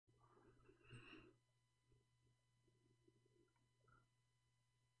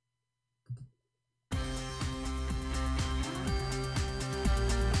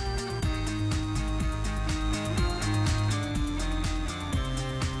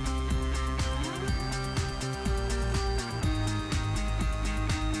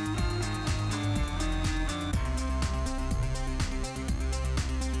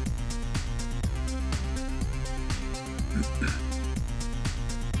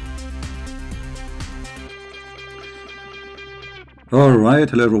All right,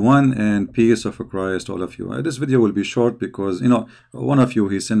 hello everyone, and peace of Christ all of you. This video will be short because one of you,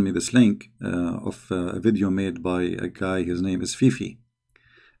 he sent me this link of a video made by a guy. His name is Fifi,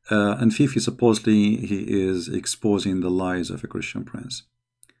 and Fifi supposedly he is exposing the lies of a Christian prince.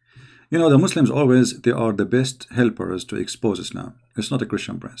 You know, the Muslims always, they are the best helpers to expose Islam. It's not a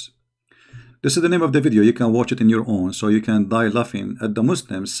Christian prince. This is the name of the video. You can watch it in your own, so you can die laughing at the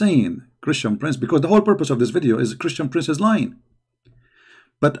Muslims saying Christian prince, because the whole purpose of this video is Christian prince is lying.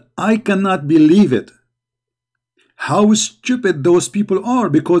 But I cannot believe it, how stupid those people are,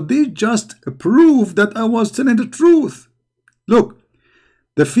 because they just proved that I was telling the truth. Look,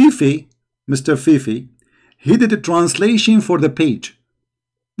 the Fifi, Mr. Fifi, he did a translation for the page.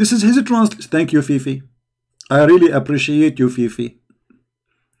 This is his translation. Thank you, Fifi. I really appreciate you, Fifi.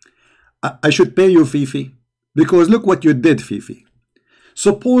 I should pay you, Fifi, because look what you did, Fifi.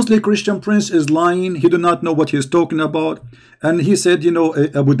 Supposedly Christian prince is lying. He do not know what he's talking about, and he said, you know,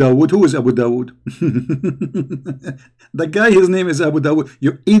 Abu Dawood. Who is Abu Dawood? The guy, his name is Abu Dawood.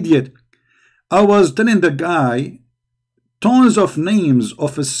 You idiot. I was telling the guy tons of names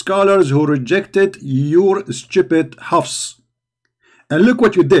of scholars who rejected your stupid Hafs, and look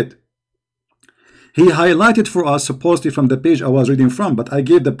what you did. He highlighted for us supposedly from the page I was reading from, but I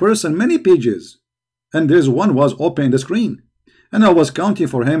gave the person many pages, and there's one was open in the screen. And I was counting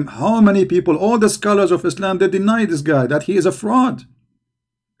for him how many people, all the scholars of Islam, they deny this guy, that he is a fraud.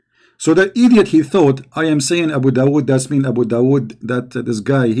 So the idiot, he thought I am saying Abu Dawood, that's mean Abu Dawood, that this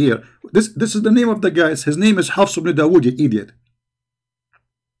guy here. This is the name of the guy. His name is Hafs ibn Dawood, you idiot.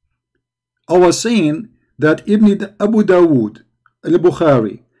 I was saying that Abu Dawood,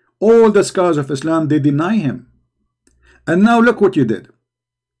 al-Bukhari, all the scholars of Islam, they deny him. And now look what you did.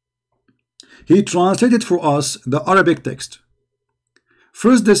 He translated for us the Arabic text.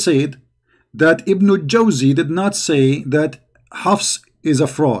 First they said that Ibn Jawzi did not say that Hafs is a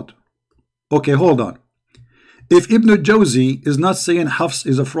fraud. Okay, hold on. If Ibn Jawzi is not saying Hafs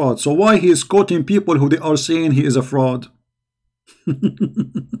is a fraud, so why he is quoting people who they are saying he is a fraud?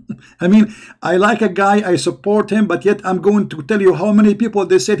 I mean, I like a guy, I support him, but yet I'm going to tell you how many people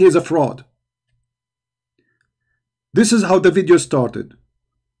they said he is a fraud. This is how the video started.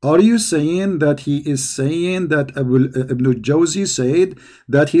 Are you saying that he is saying that Ibn Jawzi said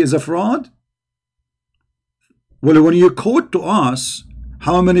that he is a fraud? Well, when you quote to us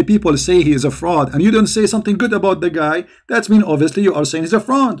how many people say he is a fraud and you don't say something good about the guy, that's mean obviously you are saying he's a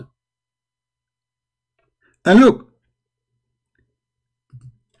fraud. And look,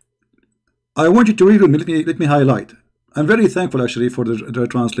 I want you to read with me. Let me highlight. I'm very thankful actually for the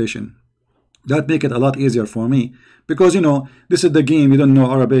translation. That make it a lot easier for me, because you know this is the game, you don't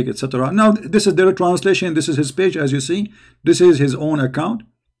know Arabic, etc. Now this is their translation. This is his page, as you see. This is his own account.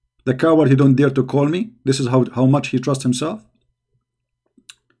 The coward, he don't dare to call me. This is how much he trusts himself.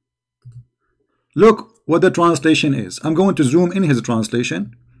 Look what the translation is. I'm going to zoom in his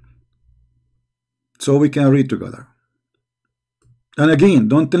translation so we can read together. And again,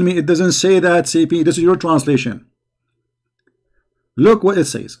 don't tell me it doesn't say that, CP. This is your translation. Look what it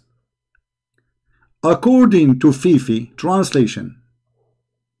says. According to Fifi translation,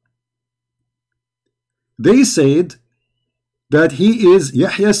 they said that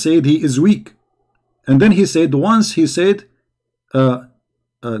Yahya said he is weak, and then he said once he said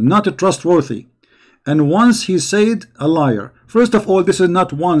not trustworthy, and once he said a liar. First of all, this is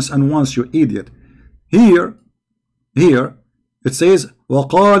not once and once, you idiot. Here it says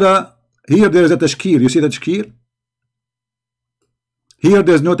وقال. Here there is a tashkil. You see the tashkil? Here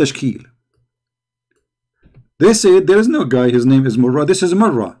there's no tashkil. They say there is no guy, his name is Murrah. This is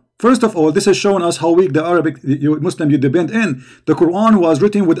Murrah. First of all, this is showing us how weak the Arabic Muslim you depend in. The Quran was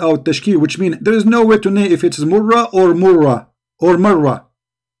written without tashkil, which means there is no way to know if it's Murrah or Murrah or Murrah.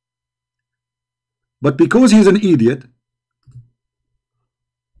 But because he's an idiot,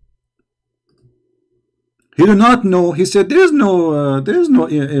 he do not know. He said there is no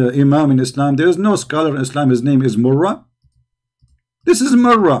Imam in Islam. There is no scholar in Islam. His name is Murrah. This is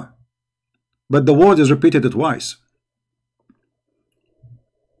Murrah. But the word is repeated twice.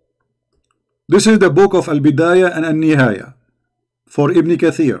 This is the book of Al-Bidayah and Al-Nihaya for Ibn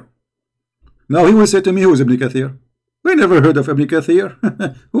Kathir. Now he will say to me, who is Ibn Kathir? We never heard of Ibn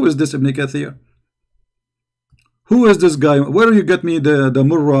Kathir. Who is this Ibn Kathir? Who is this guy? Where do you get me the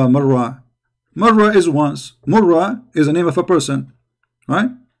Murrah? Murrah is once. Murrah is the name of a person, right?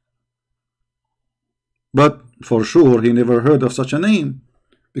 But for sure he never heard of such a name,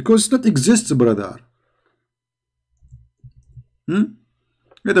 because it exists, brother.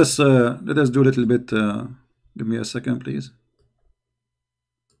 Let us do a little bit. Give me a second, please.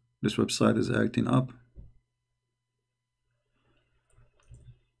 This website is acting up.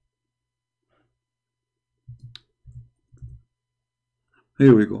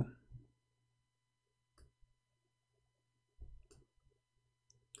 Here we go.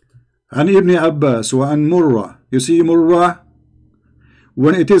 عن ابن عباس وعن مرة. You see مرة,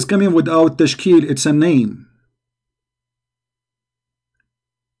 when it is coming without tashkil, it's a name.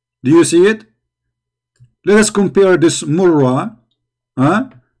 Do you see it? Let us compare this Murrah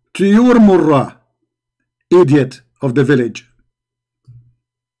to your Murrah, idiot of the village.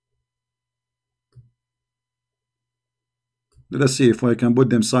 Let us see if I can put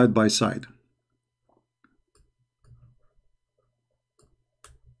them side by side.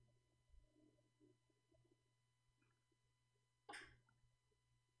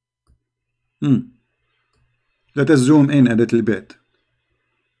 Let us zoom in a little bit.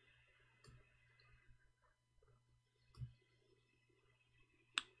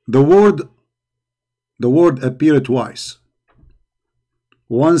 The word appeared twice.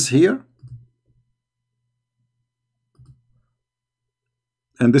 Once here,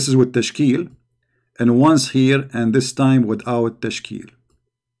 and this is with tashkil, and once here, and this time without tashkil.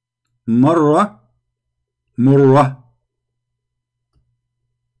 Marra, murra.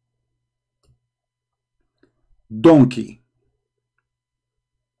 Donkey.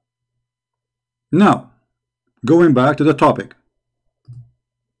 Now, going back to the topic.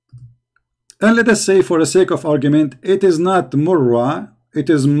 And let us say, for the sake of argument, it is not murra, it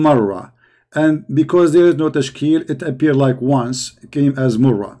is marra. And because there is no tashkil, it appeared like once, it came as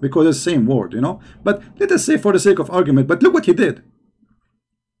murra, because it's the same word, you know. But let us say, for the sake of argument, but look what he did.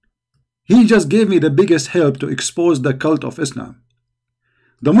 He just gave me the biggest help to expose the cult of Islam.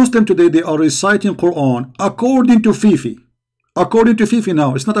 The Muslim today, they are reciting Quran according to Fifi. According to Fifi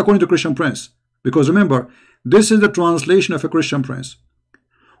now, it's not according to Christian Prince. Because remember, this is the translation of a Christian Prince.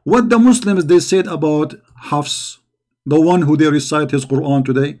 What the Muslims, they said about Hafs, the one who they recite his Quran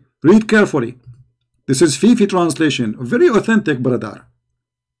today, read carefully. This is Fifi translation, very authentic, brother.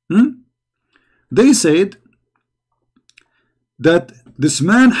 They said that this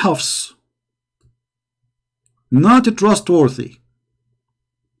man Hafs, not trustworthy.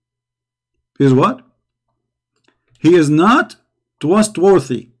 Is what? He is not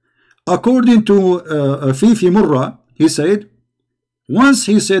trustworthy. According to Fifi Murrah, he said, once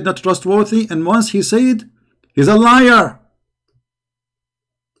he said not trustworthy, and once he said he's a liar.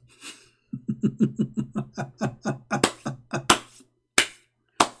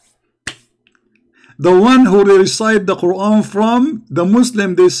 The one who they recite the Quran from, the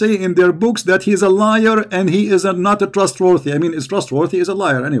Muslim, they say in their books that he is a liar and he is not a trustworthy. I mean, is trustworthy, is a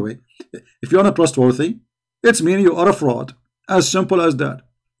liar anyway. If you're not trustworthy, it's meaning you are a fraud. As simple as that.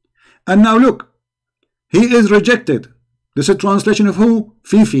 And now look, he is rejected. This is a translation of who?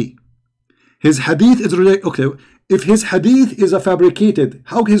 Fifi. His hadith is rejected. Okay, if his hadith is a fabricated,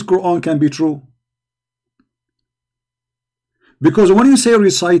 how his Quran can be true? Because when you say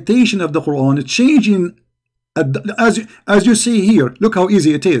recitation of the Quran, it's changing, as you see here. Look how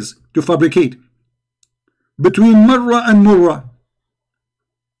easy it is to fabricate. Between marra and murra.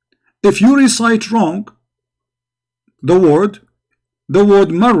 If you recite wrong, the word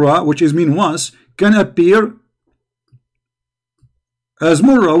marra, which is mean once, can appear as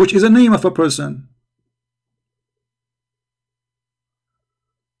murra, which is a name of a person.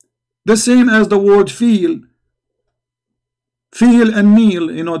 The same as the word feel and meal.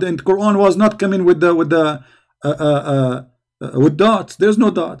 You know, the Quran was not coming with dots. There's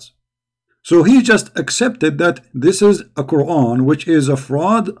no dots. So he just accepted that this is a Quran which is a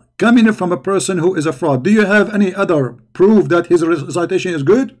fraud coming from a person who is a fraud. Do you have any other proof that his recitation is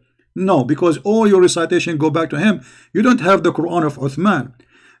good? No, because all your recitation go back to him. You don't have the Quran of Uthman.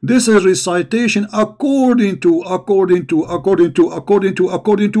 This is recitation according to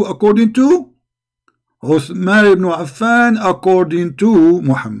Uthman ibn Affan, according to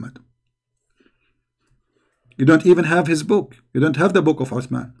Muhammad. You don't even have his book. You don't have the book of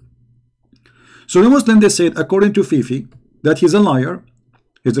Uthman. So the Muslim, they said, according to Fifi, that he's a liar,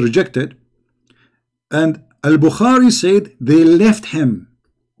 he's rejected. And Al-Bukhari said they left him.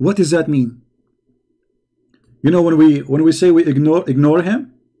 What does that mean? You know, when we say we ignore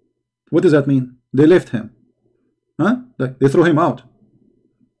him, what does that mean? They left him. Huh? They threw him out.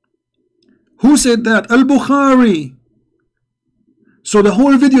 Who said that? Al-Bukhari. So the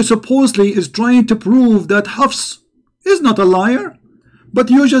whole video supposedly is trying to prove that Hafs is not a liar. But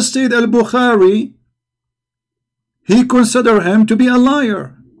you just said Al-Bukhari, he considered him to be a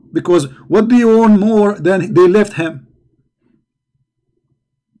liar. Because what do you want more than they left him?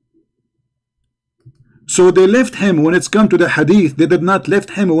 So they left him when it's come to the hadith. They did not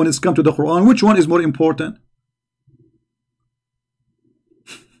left him when it's come to the Quran. Which one is more important?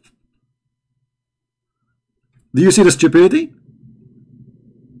 Do you see the stupidity?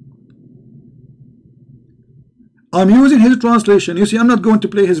 I'm using his translation. You see, I'm not going to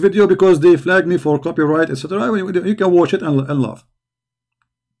play his video because they flag me for copyright, etc. You can watch it and laugh.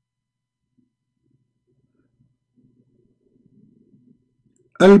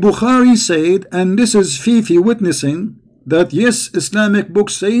 Al-Bukhari said, and this is Fifi witnessing, that yes, Islamic book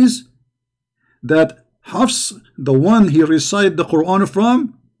says that Hafs, the one he recited the Quran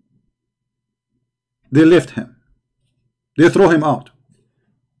from, they left him. They throw him out.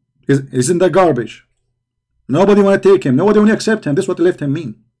 He's in the garbage. Nobody want to take him. Nobody want to accept him. This is what left him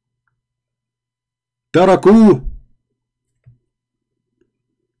mean. Tarakuh.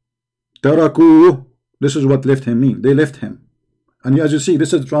 Tarakuh. This is what left him mean. They left him. And as you see,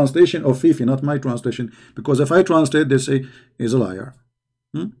 this is the translation of Fifi, not my translation. Because if I translate, they say he's a liar.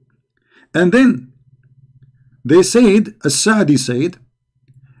 And then they said, As-Sa'di said,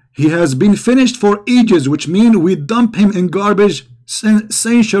 he has been finished for ages, which means we dump him in garbage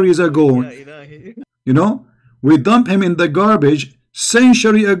centuries ago. You know, we dump him in the garbage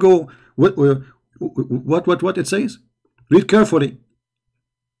century ago. What it says? Read carefully.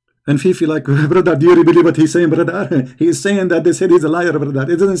 And Fifi like, brother, do you really believe what he's saying, brother? He's saying that they said he's a liar,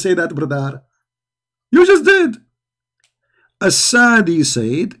 brother. It doesn't say that, brother. You just did. As-Sa'di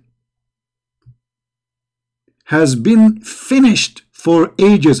said, has been finished for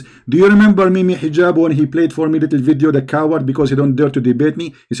ages. Do you remember Mimi Hijab when he played for me little video, the coward, because he don't dare to debate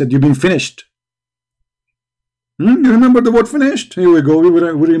me? He said, you've been finished. You remember the word finished? Here we go. We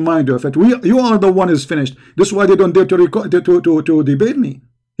will remind you of it. You are the one who's finished. This is why they don't dare to debate me.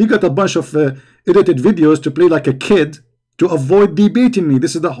 He got a bunch of edited videos to play like a kid to avoid debating me.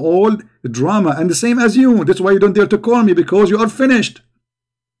 This is the whole drama. And the same as you. That's why you don't dare to call me, because you are finished.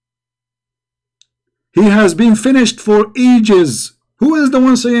 He has been finished for ages. Who is the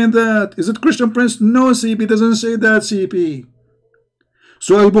one saying that? Is it Christian Prince? No, CP doesn't say that, CP.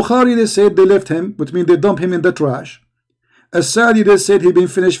 So Al-Bukhari, they said they left him, which means they dumped him in the trash. As-Sa'di, they said he'd been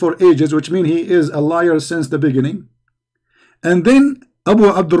finished for ages, which means he is a liar since the beginning. And then Abu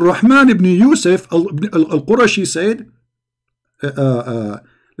Abdurrahman ibn Yusuf al-Qurashi said,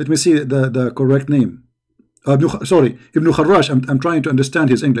 let me see the correct name. Ibn Kharrash. I'm trying to understand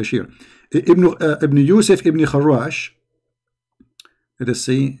his English here. Ibn Yusuf ibn Kharrash. Let us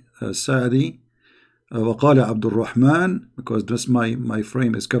see. Sa'di. وقال عبد الرحمن, because this my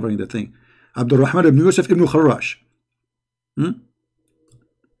frame is covering the thing. Abdurrahman ibn Yusuf ibn Kharrash.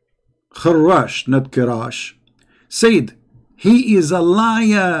 Kharrash, not Kirash. Said he is a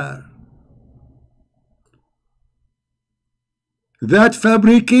liar that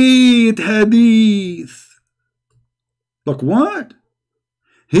fabricate hadith. Look, what?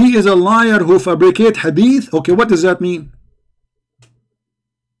 He is a liar who fabricate hadith. Okay, what does that mean?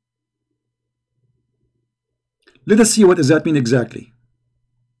 Let us see what does that mean exactly.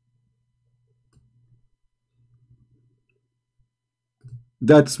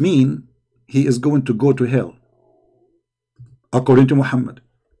 That's mean he is going to go to hell, according to Muhammad.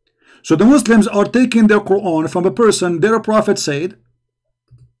 So the Muslims are taking their Quran from a person their prophet said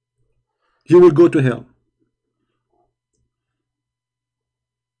he will go to hell.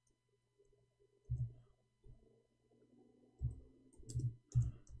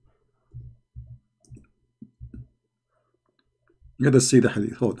 Let us see the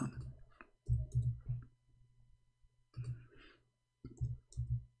hadith. Hold on.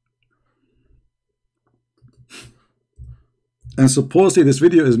 And supposedly this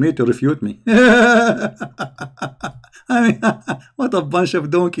video is made to refute me. I mean, what a bunch of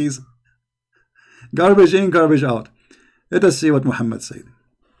donkeys. Garbage in, garbage out. Let us see what Muhammad said.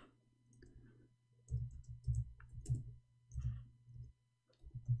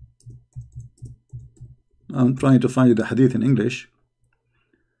 I'm trying to find the hadith in English.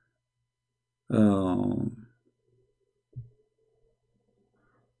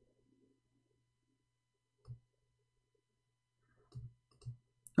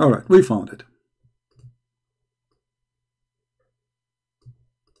 All right, we found it.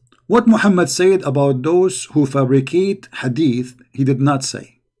 What Muhammad said about those who fabricate hadith, he did not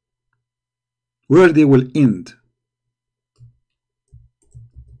say. Where they will end.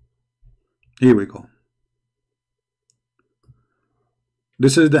 Here we go.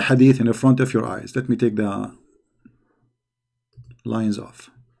 This is the hadith in the front of your eyes. Let me take the lines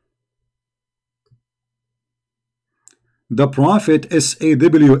off. The Prophet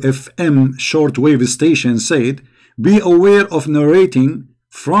SAWFM shortwave station said, "Be aware of narrating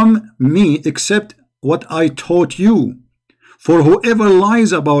from me except what I taught you. For whoever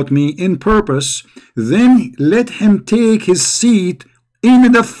lies about me in purpose, then let him take his seat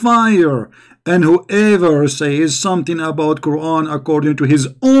in the fire And whoever says something about Quran according to his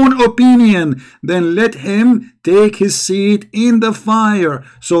own opinion, then let him take his seat in the fire.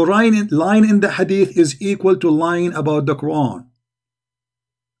 So lying in the hadith is equal to lying about the Quran.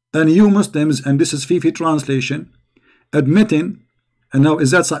 And you Muslims, and this is Fifi translation, admitting, and now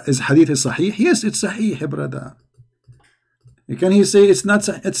is hadith is sahih? Yes, it's sahih, brother. Can he say it's not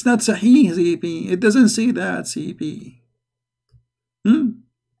sahih, CP? It doesn't say that, CP.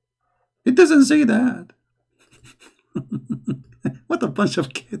 It doesn't say that. What a bunch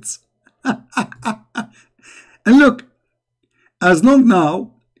of kids. And look, as long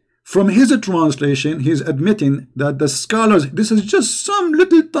now, from his translation, he's admitting that the scholars, this is just some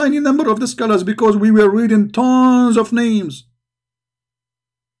little tiny number of the scholars, because we were reading tons of names.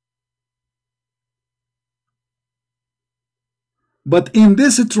 But in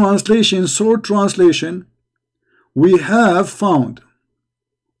this translation, short translation, we have found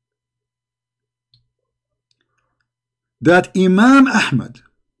that Imam Ahmad,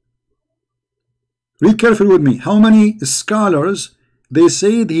 read carefully with me, how many scholars they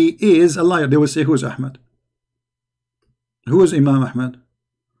said he is a liar? They will say, who is Ahmad? Who is Imam Ahmad?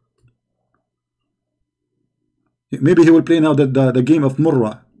 Maybe he will play now the game of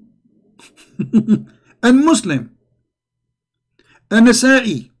Murrah. And Muslim, and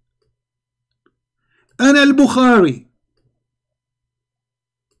Nasa'i, and Al-Bukhari,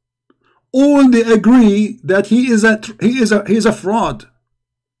 all they agree that he is a fraud.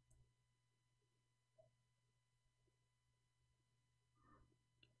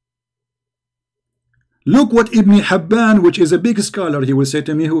 Look what Ibn Habban, which is a big scholar, he will say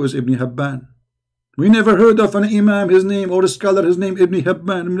to me, who is Ibn Habban? We never heard of an imam, his name, or a scholar, his name Ibn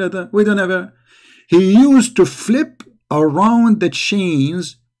Habban. We don't ever. He used to flip around the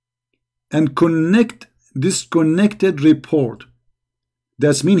chains and connect disconnected report.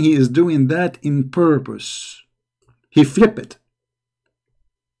 That means he is doing that in purpose. He flip it.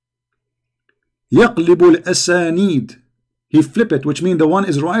 يقلب الأسانيد. He flip it, which means the one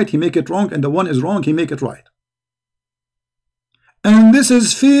is right, he make it wrong, and the one is wrong, he make it right. And this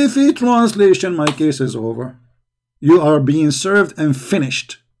is Fifi translation. My case is over. You are being served and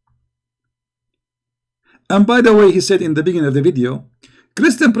finished. And by the way, he said in the beginning of the video,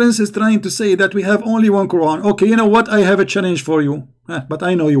 Christian Prince is trying to say that we have only one Quran. Okay, you know what? I have a challenge for you. But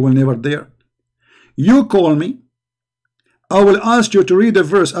I know you will never dare. You call me. I will ask you to read a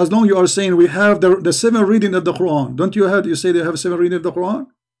verse. As long as you are saying we have the 7 reading of the Quran. Don't you have? You say they have 7 reading of the Quran?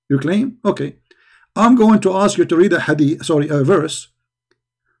 You claim? Okay. I'm going to ask you to read a hadith, a verse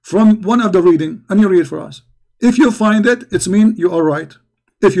from one of the reading, and you read for us. If you find it, it's mean you are right.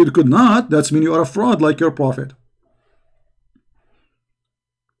 If you could not, that's mean you are a fraud like your prophet.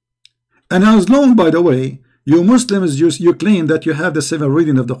 And as long, by the way, you Muslims, you claim that you have the 7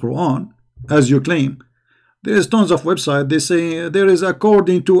 reading of the Quran, as you claim. There is tons of website. They say there is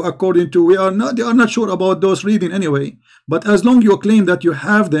according to. They are not sure about those reading anyway. But as long you claim that you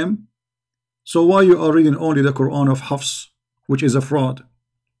have them, so why you are reading only the Quran of Hafs, which is a fraud?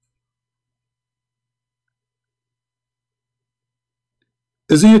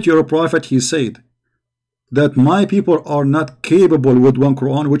 Isn't it your prophet? He said that my people are not capable with one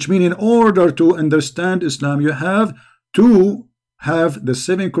Quran, which means in order to understand Islam, you have to have the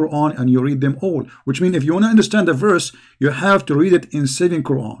 7 Quran and you read them all. Which means if you want to understand a verse, you have to read it in 7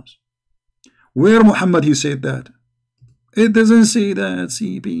 Qurans. Where Muhammad he said that? It doesn't say that,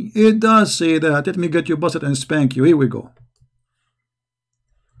 CP. It does say that. Let me get you busted and spank you. Here we go.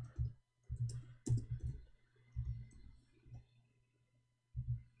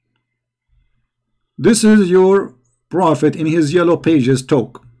 This is your prophet in his yellow pages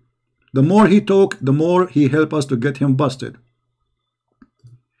talk. The more he talk, the more he help us to get him busted.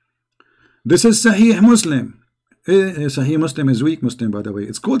 This is Sahih Muslim. Sahih Muslim is weak Muslim, by the way.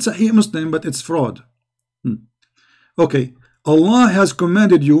 It's called Sahih Muslim, but it's fraud. Okay. Allah has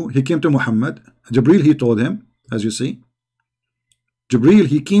commanded you. He came to Muhammad. Jibreel, he told him, as you see. Jibreel,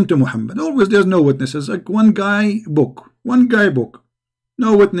 he came to Muhammad. Always there's no witnesses. Like one guy book. One guy book.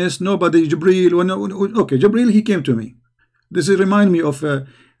 No witness, nobody. Jibreel. Okay, Jibreel, he came to me. This is remind me of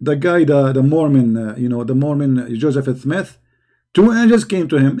the guy, the Mormon, the Mormon Joseph Smith. 2 angels came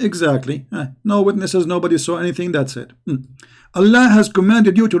to him. Exactly. No witnesses, nobody saw anything. That's it. Allah has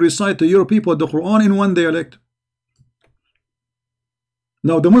commanded you to recite to your people the Quran in one dialect.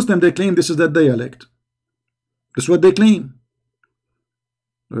 Now the Muslim, they claim this is the dialect. This is what they claim.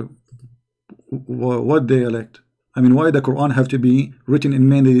 What dialect? I mean, why the Quran have to be written in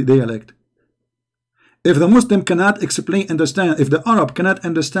many dialect? If the Muslim cannot explain, understand, if the Arab cannot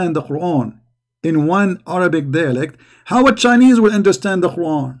understand the Quran in one Arabic dialect, how a Chinese will understand the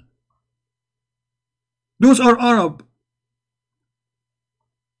Quran? Those are Arab.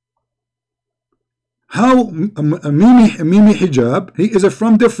 How Mimi Hijab, he is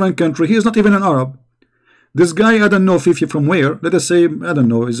from different country, he is not even an Arab. This guy, I don't know Fifi from where, let us say, I don't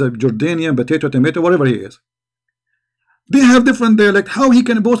know, is a Jordanian, potato, tomato, whatever he is. They have different dialect. How he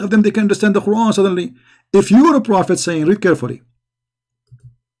can, both of them, they can understand the Quran suddenly? If you are a prophet saying, read carefully,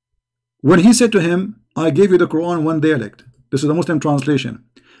 when he said to him, I gave you the Quran one dialect, this is the Muslim translation.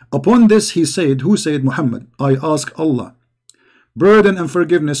 Upon this he said, who said? Muhammad, I ask Allah burden and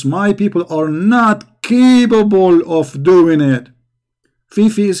forgiveness, my people are not capable of doing it.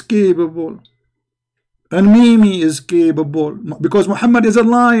 Fifi is capable and Mimi is capable, because Muhammad is a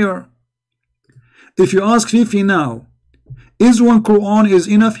liar. If you ask Fifi now, is one Quran is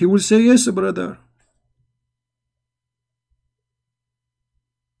enough, he will say yes, brother.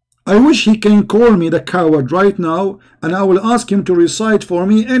 I wish he can call me the coward right now, and I will ask him to recite for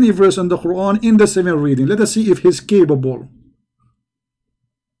me any verse in the Quran in the 7 reading. Let us see if he's capable.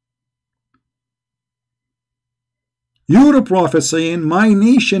 You're a prophet saying my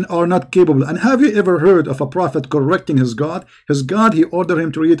nation are not capable. And have you ever heard of a prophet correcting his God? His God, he ordered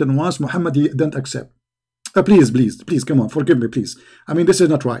him to read it once. Muhammad, he didn't accept. Please, come on, forgive me, please. I mean, this is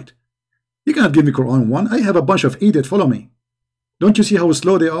not right. You cannot give me Quran 1. I have a bunch of idiots, follow me. Don't you see how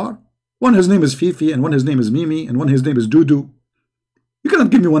slow they are? One his name is Fifi, and one his name is Mimi, and one his name is Dudu. You cannot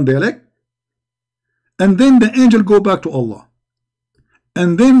give me one dialect. And then the angel go back to Allah.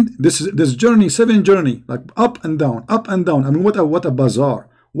 And then this journey, 7 journey, like up and down, up and down. I mean, what a bazaar,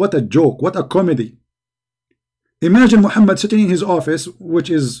 what a joke, what a comedy. Imagine Muhammad sitting in his office, which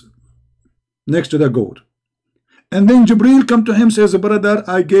is next to the goat. And then Jibreel come to him, says, brother,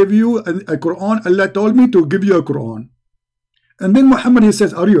 I gave you a Quran. Allah told me to give you a Quran. And then Muhammad, he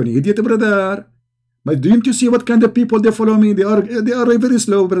says, are you an idiot, brother? But don't you see what kind of people they follow me? They are very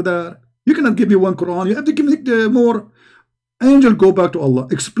slow, brother. You cannot give me one Quran. You have to give me more. Angel go back to Allah,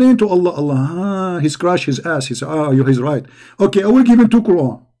 explain to Allah. Allah, he scratched his ass. He said, he's right. Okay, I will give him 2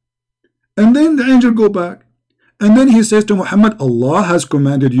 Quran. And then the angel go back. And then he says to Muhammad, Allah has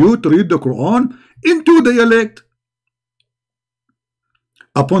commanded you to read the Quran in 2 dialect.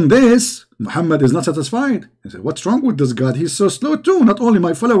 Upon this, Muhammad is not satisfied. He said, what's wrong with this God? He's so slow too, not only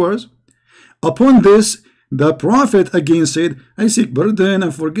my followers. Upon this, the Prophet again said, I seek pardon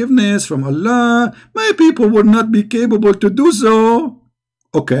and forgiveness from Allah. My people would not be capable to do so.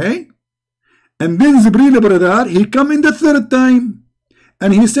 Okay. And then Jibreel, brother, he come in the 3rd time.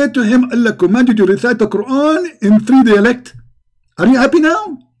 And he said to him, Allah commanded you to recite the Quran in 3 dialect. Are you happy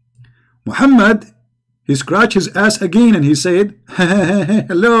now? Muhammad, he scratched his ass again and he said,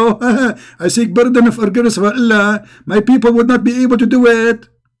 hello, I seek pardon and forgiveness from Allah. My people would not be able to do it.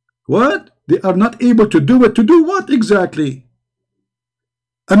 What? They are not able to do it. To do what exactly?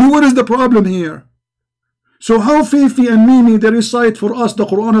 I mean, what is the problem here? So how Fifi and Mimi, they recite for us the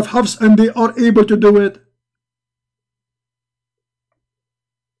Quran of Hafs and they are able to do it?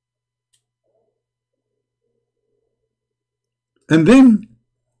 And then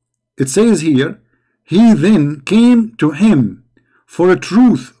it says here, he then came to him for a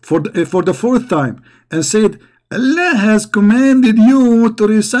truth for the 4th time and said, Allah has commanded you to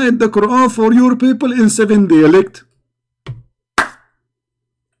recite the Quran for your people in 7 dialect.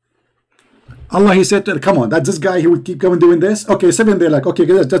 Allah, he said, come on, that's this guy, he will keep going doing this. Okay, 7 dialect. Okay,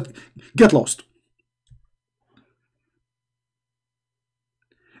 just get lost.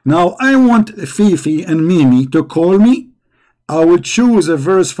 Now I want Fifi and Mimi to call me. I will choose a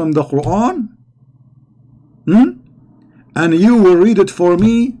verse from the Quran, and you will read it for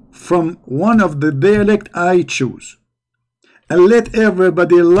me from one of the dialect I choose, and let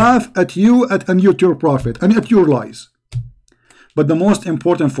everybody laugh at you and at your prophet and at your lies. But the most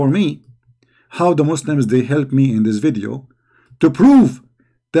important for me, how the Muslims, they help me in this video to prove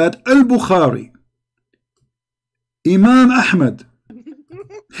that Al-Bukhari, Imam Ahmad,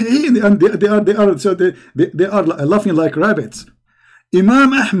 and they are laughing like rabbits.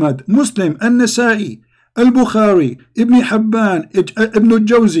 Imam Ahmad, Muslim, An-Nasa'i, Al-Bukhari, Ibn Habban, Ibn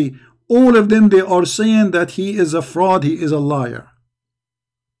Jawzi, all of them, they are saying that he is a fraud, he is a liar.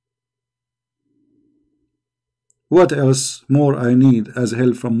 What else more I need as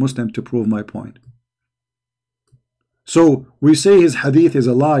help from Muslim to prove my point? So we say his hadith is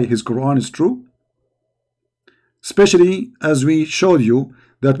a lie, his Quran is true? Especially as we showed you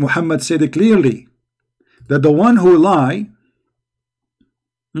that Muhammad said it clearly that the one who lied,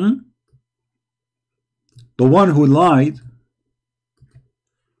 the one who lied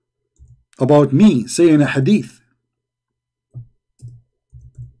about me saying a hadith,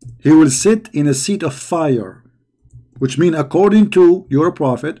 he will sit in a seat of fire, which means according to your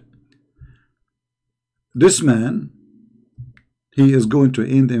prophet, this man, he is going to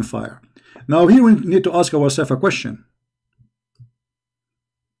end in fire. Now here we need to ask ourselves a question.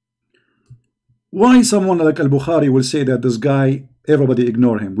 Why someone like Al-Bukhari will say that this guy, everybody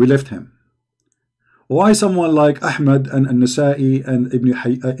ignore him, we left him? Why someone like Ahmad and An-Nasa'i and Ibn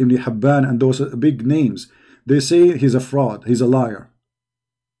Hibban and those big names, they say he's a fraud, he's a liar?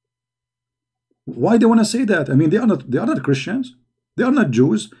 Why they want to say that? I mean, they are not Christians, they are not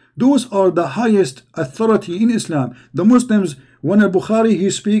Jews. Those are the highest authority in Islam. The Muslims, when Al-Bukhari he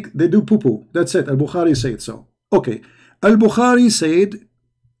speak, they do poo-poo. That's it. Al-Bukhari said so. Okay. Al-Bukhari said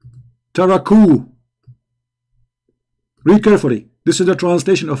Taraku. Read carefully. This is the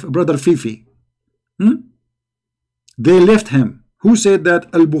translation of Brother Fifi. They left him. Who said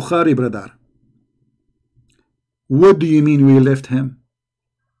that? Al-Bukhari, brother. What do you mean we left him?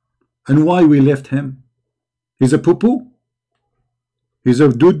 And why we left him? He's a poo-poo? He's a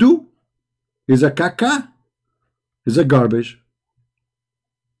doo-doo? He's a caca? He's a garbage.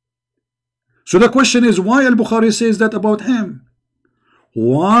 So the question is, why Al-Bukhari says that about him?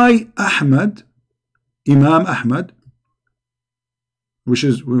 Why Ahmad, Imam Ahmad, which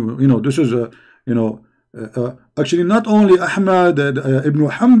is, you know, this is a, you know, actually not only Ahmad, Ibn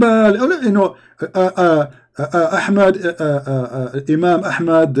Hanbal, you know, Ahmad, Imam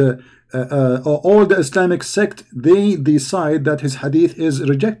Ahmad, all the Islamic sect, they decide that his hadith is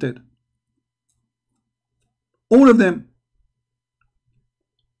rejected. All of them.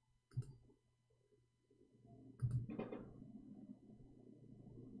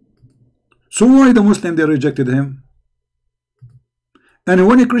 So why the Muslim they rejected him? And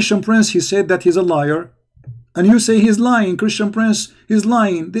when a Christian prince he said that he's a liar, and you say he's lying, Christian prince, he's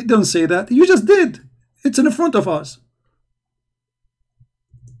lying. They don't say that. You just did. It's in front of us.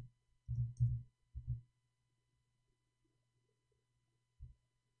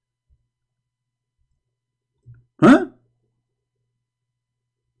 Huh?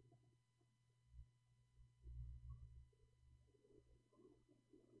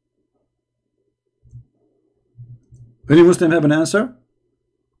 Any Muslim have an answer?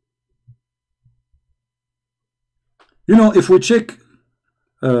 You know, if we check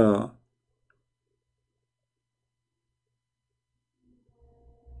the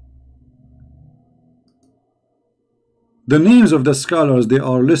names of the scholars, they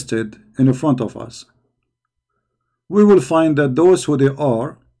are listed in front of us, we will find that those who they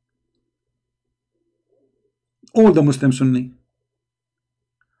are, all the Muslim Sunni,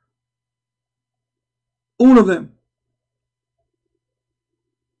 all of them.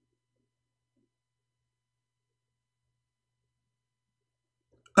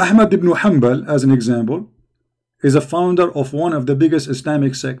 Ahmad ibn Hanbal, as an example, is a founder of one of the biggest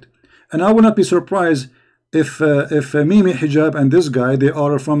Islamic sect, and I will not be surprised if Mimi Hijab and this guy, they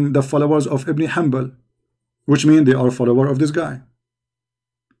are from the followers of Ibn Hanbal, which means they are a follower of this guy.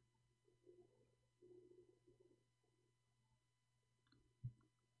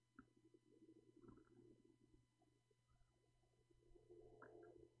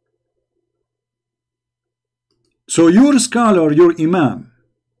 So your scholar, your Imam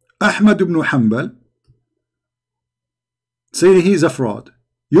Ahmad ibn Hanbal, say he is a fraud.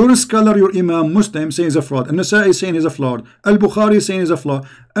 Your scholar, your Imam Muslim, saying he's a fraud. An-Nasa'i saying he's a fraud. Al-Bukhari saying he's a fraud.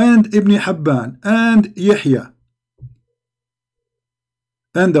 And Ibn Hibban and Yahya.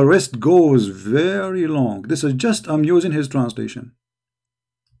 And the rest goes very long. This is just, I'm using his translation.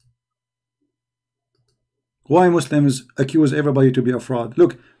 Why Muslims accuse everybody to be a fraud?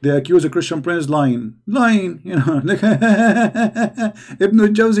 Look, they accuse a Christian prince lying. Lying, you know. Ibn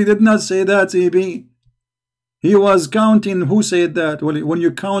Jawzi did not say that, CB. He was counting who said that. Well, when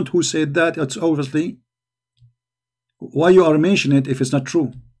you count who said that, it's obviously why you are mentioning it if it's not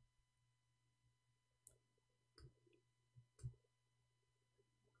true.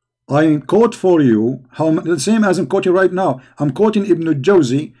 I quote for you, how the same as I'm quoting right now. I'm quoting Ibn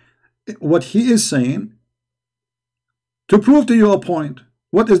Jawzi, what he is saying, to prove to you a point.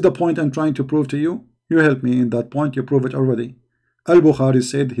 What is the point I'm trying to prove to you? You help me in that point. You prove it already. Al-Bukhari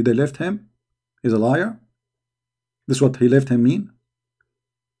said they left him. He's a liar. This is what he left him mean.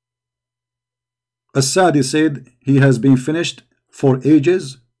 As-Sadi said he has been finished for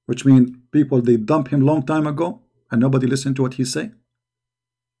ages, which means people, they dump him long time ago and nobody listened to what he said.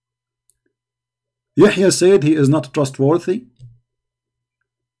 Yahya said he is not trustworthy.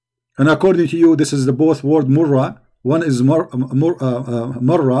 And according to you, this is the both word murra. One is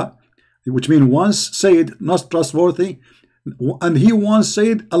marra, which means once said not trustworthy, and he once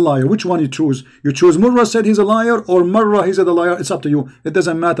said a liar. Which one you choose? You choose Murra said he's a liar, or Marra he said a liar. It's up to you. It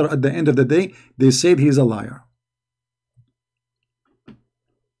doesn't matter. At the end of the day, they said he's a liar.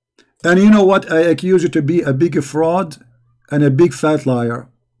 And you know what? I accuse you to be a big fraud and a big fat liar.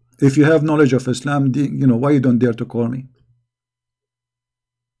 If you have knowledge of Islam, you know, why you don't dare to call me?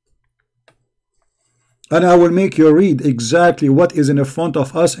 And I will make you read exactly what is in front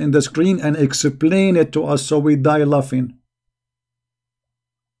of us in the screen and explain it to us so we die laughing.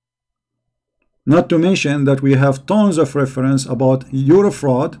 Not to mention that we have tons of reference about your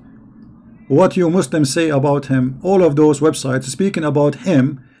fraud, what you Muslims say about him, all of those websites speaking about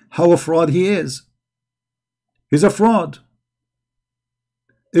him, how a fraud he is. He's a fraud.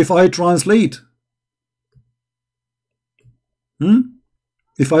 If I translate,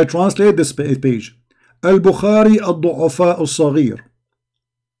 if I translate this page, البخاري الضعفاء الصغير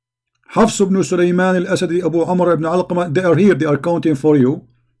حفص بن سليمان الأسدي أبو عمر بن علقمة, they are here, they are counting for you.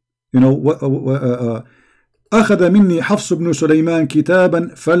 You know, أخذ مني حفص بن سليمان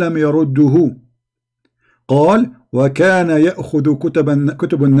كتابا فلم يرده قال وكان يأخذ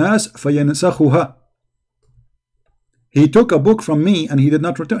كتب الناس فينسخها. He took a book from me and he did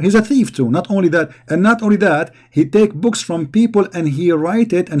not return. He's a thief too. Not only that, and not only that, he take books from people and he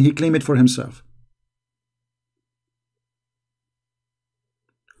write it and he claim it for himself.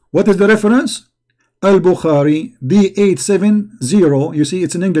 What is the reference? Al-Bukhari D870. You see,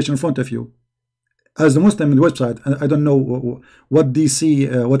 it's in English in front of you. As the Muslim website, I don't know what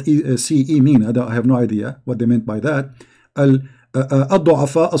DC, what CE mean. I have no idea what they meant by that.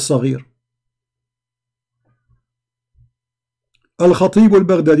 الضعفاء الصغير. الخطيب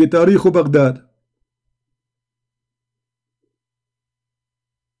البغدادي تاريخ بغداد.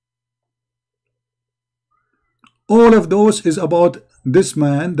 All of those is about this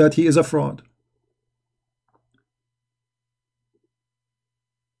man, that he is a fraud.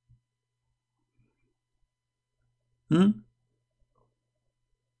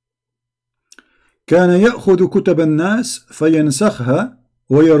 كان يأخذ كتب الناس فينسخها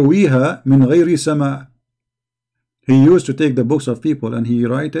ويرويها من غير سماع. He used to take the books of people and he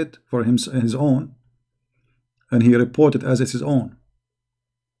write it for his own, and he report it as his own.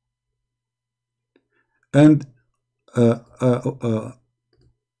 And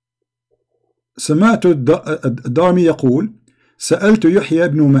سمعت الدارمي يقول سألت يحيى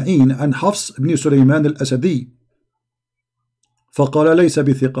بن معين عن حفص بن سليمان الأسدي فقال ليس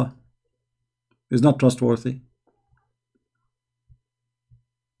بثقة, is not trustworthy.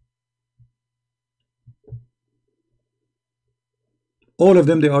 All of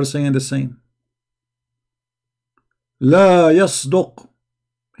them, they are saying the same. لا يصدق,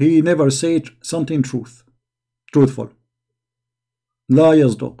 he never said something truthful. لا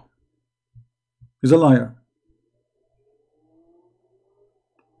يصدق, he's a liar.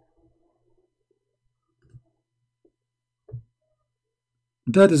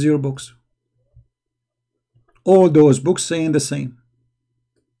 That is your books. All those books saying the same,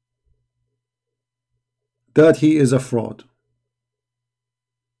 that he is a fraud.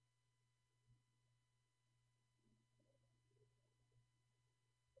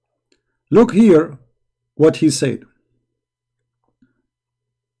 Look here what he said.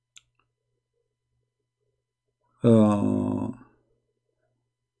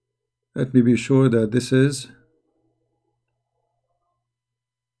 Let me be sure that this is.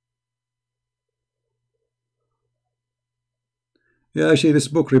 Yeah, actually this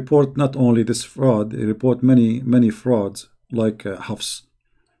book report not only this fraud, it report many frauds like Hafs.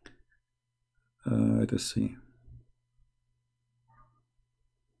 Let us see.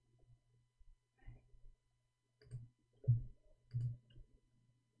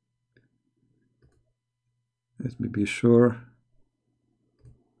 Let me be sure.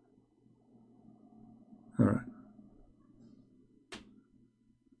 All right.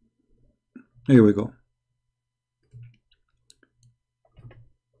 Here we go.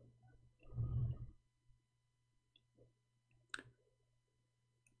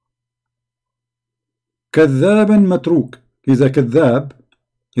 كذاب متروك. He's a كذاب,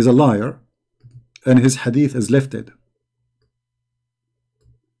 he's a liar, and his hadith is lifted.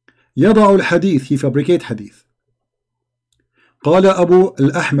 يضع الحديث, he fabricate hadith. قال أبو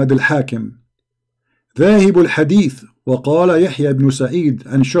الأحمد الحاكم ذاهب الحديث. وقال يحيى بن سعيد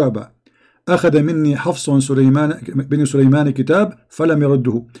عن شعبة أخذ مني حفص بن سليمان كتاب فلم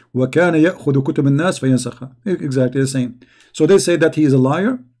يرده وكان يأخذ كتب الناس فينسخها. Exactly the same. So they say that he is a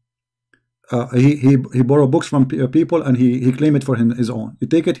liar. He borrow books from people and he claim it for his own. He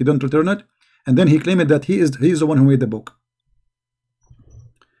take it, he don't return it, and then he claim it that he is the one who made the book.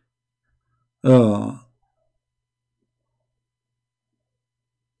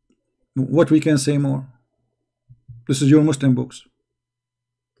 What we can say more? This is your Muslim books.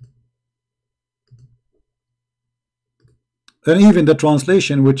 And even the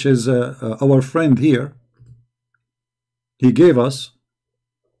translation, which is our friend here, he gave us,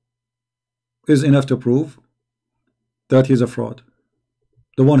 is enough to prove that he's a fraud.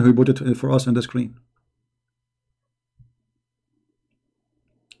 The one who put it for us on the screen.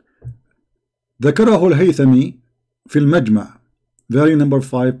 ذكره الهيثمي في المجمع volume number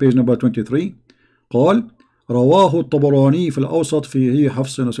 5 page number 23 قال رواه الطبراني في الأوسط فيه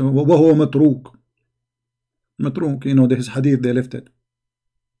حفص وهو متروك. متروك, you know, this hadith they left it.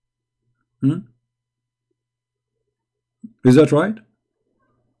 Is that right?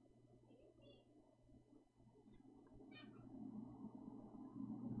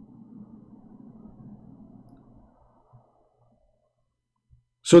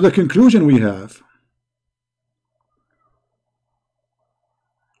 So the conclusion we have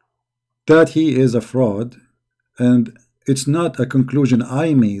that he is a fraud, and it's not a conclusion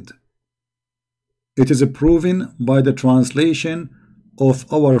I made. It is proven by the translation of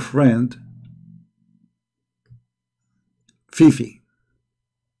our friend Fifi.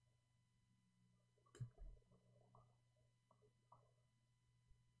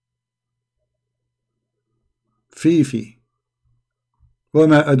 Fifi.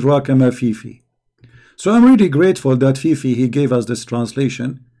 وَمَا أَدْرَاكَ مَا فِيفِي. So I'm really grateful that Fifi, he gave us this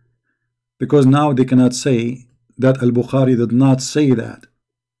translation, because now they cannot say that Al-Bukhari did not say that.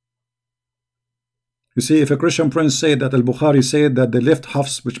 You see, if a Christian prince said that Al-Bukhari said that they left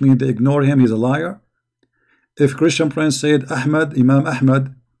Hafs, which means they ignore him, he's a liar. If Christian prince said Ahmad, Imam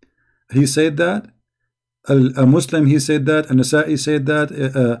Ahmad, he said that. A Muslim, he said that. An-Nasa'i said that.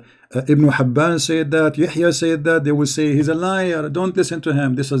 Ibn Habban said that. Yahya said that. They will say he's a liar. Don't listen to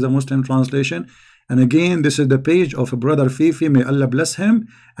him. This is the Muslim translation. And again, this is the page of brother Fifi. May Allah bless him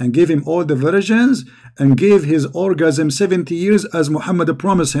and give him all the versions and give his orgasm 70 years as Muhammad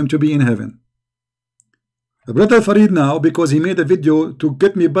promised him to be in heaven. Brother Farid now, because he made a video to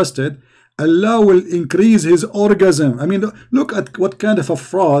get me busted, Allah will increase his orgasm. I mean, look at what kind of a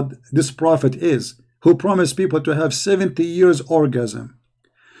fraud this prophet is, who promised people to have 70 years orgasm.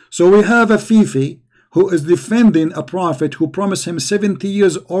 So we have a Fifi who is defending a prophet who promised him 70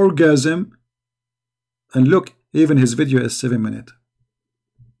 years orgasm. And look, even his video is 7 minutes.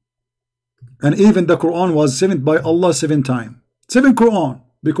 And even the Quran was sent by Allah 7 times. 7 Quran,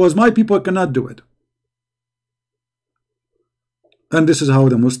 because my people cannot do it. And this is how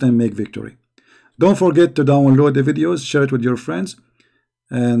the Muslim make victory. Don't forget to download the videos, share it with your friends,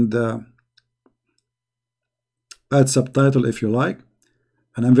 and add subtitle if you like.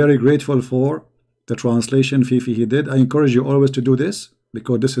 And I'm very grateful for the translation Fifi he did. I encourage you always to do this,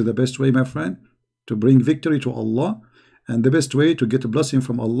 because this is the best way, my friend, to bring victory to Allah, and the best way to get a blessing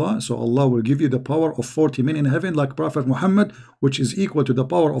from Allah. So Allah will give you the power of 40 men in heaven like Prophet Muhammad, which is equal to the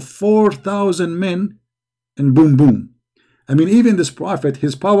power of 4,000 men in boom boom. I mean, even this prophet,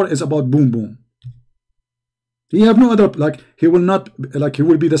 his power is about boom boom. He have no other, like, he will not, like, he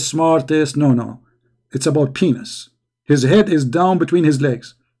will be the smartest. No. It's about penis. His head is down between his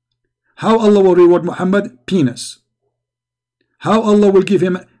legs. How Allah will reward Muhammad? Penis. How Allah will give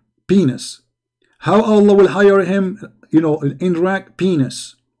him? Penis. How Allah will hire him, you know, in rank?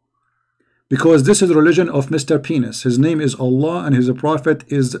 Penis. Because this is the religion of Mr. Penis. His name is Allah and his prophet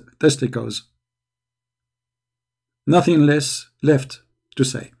is testicles. Nothing less left to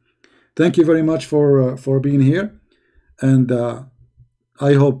say. Thank you very much for being here, and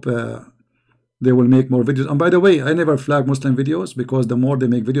I hope they will make more videos. And by the way, I never flag Muslim videos, because the more they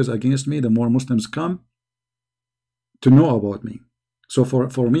make videos against me, the more Muslims come to know about me. So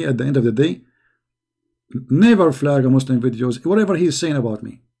for me, at the end of the day, never flag a Muslim videos, whatever he's saying about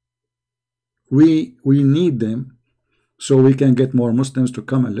me. We need them so we can get more Muslims to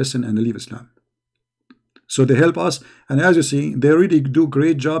come and listen and leave Islam. So they help us, and as you see, they really do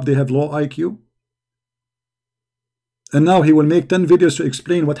great job. They have low IQ. And now he will make 10 videos to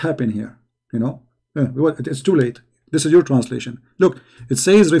explain what happened here. You know, it's too late. This is your translation. Look, it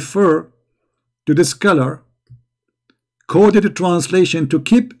says refer to the scholar coded translation to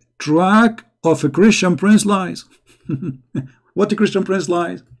keep track of a Christian prince lies. What the Christian prince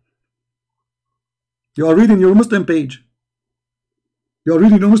lies? You are reading your Muslim page. You are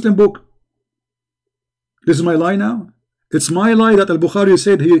reading your Muslim book. This is my lie now. It's my lie that Al-Bukhari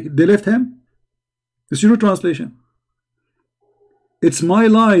said they left him. This is your translation. It's my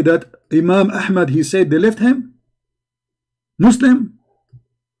lie that Imam Ahmad, he said they left him. Muslim.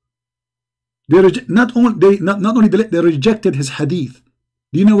 They not only they rejected his hadith.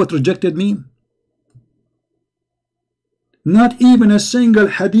 Do you know what rejected mean? Not even a single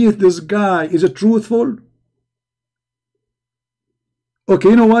hadith. This guy is a truthful. Okay,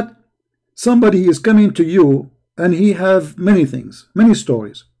 you know what? Somebody is coming to you and he have many things, many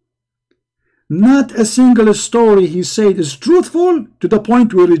stories. Not a single story he said is truthful to the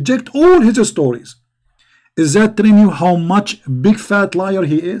point we reject all his stories. Is that telling you how much big fat liar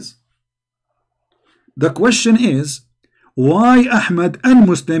he is? The question is, why Ahmad and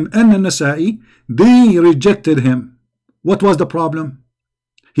Muslim and Nasa'i, they rejected him? What was the problem?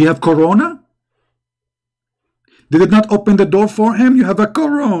 He have corona? They did not open the door for him. You have a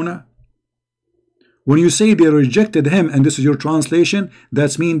corona. When you say they rejected him, and this is your translation,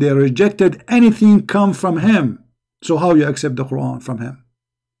 that means they rejected anything come from him. So how you accept the Quran from him?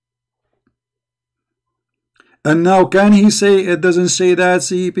 And now can he say it doesn't say that,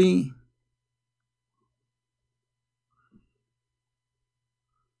 CP?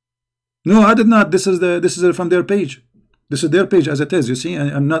 No, I did not. This is from their page. This is their page as it is. You see,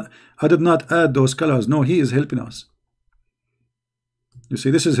 I did not add those colors. No, he is helping us. You see,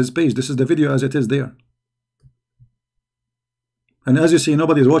 this is his page. This is the video as it is there. And as you see,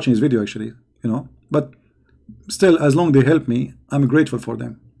 nobody is watching his video actually, you know. But still, as long as they help me, I'm grateful for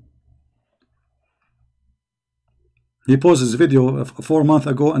them. He posted his video 4 months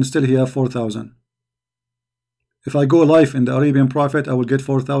ago and still he have 4,000. If I go live in the Arabian Prophet, I will get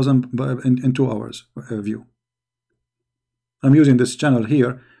 4,000 in 2 hours view. I'm using this channel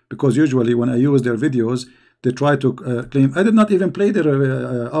here because usually when I use their videos, they try to claim I did not even play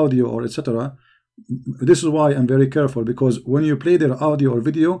their audio or etc. This is why I'm very careful, because when you play their audio or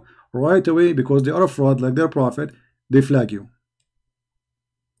video right away, because they are a fraud like their prophet, they flag you.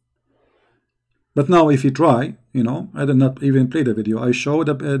 But now if you try, you know, I did not even play the video. I show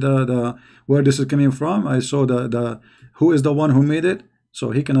the where this is coming from. I saw the who is the one who made it, so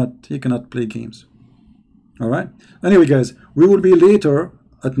he cannot play games. All right. Anyway, guys, we will be later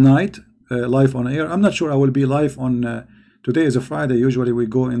at night live on air. I'm not sure I will be live on today is a Friday. Usually we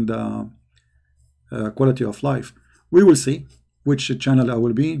go in the quality of life. We will see which channel I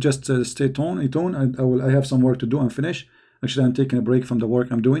will be. Just stay tuned. And I have some work to do and finish. Actually, I'm taking a break from the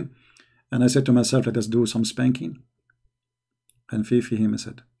work I'm doing. And I said to myself, let us do some spanking. And Fifi, he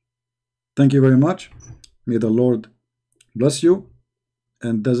said, thank you very much. May the Lord bless you.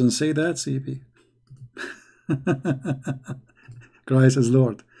 And doesn't say that, CP. Christ is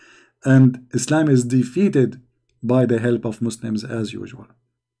Lord. And Islam is defeated by the help of Muslims as usual.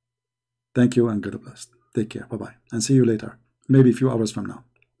 Thank you and God bless. Take care. Bye-bye. And see you later. Maybe a few hours from now.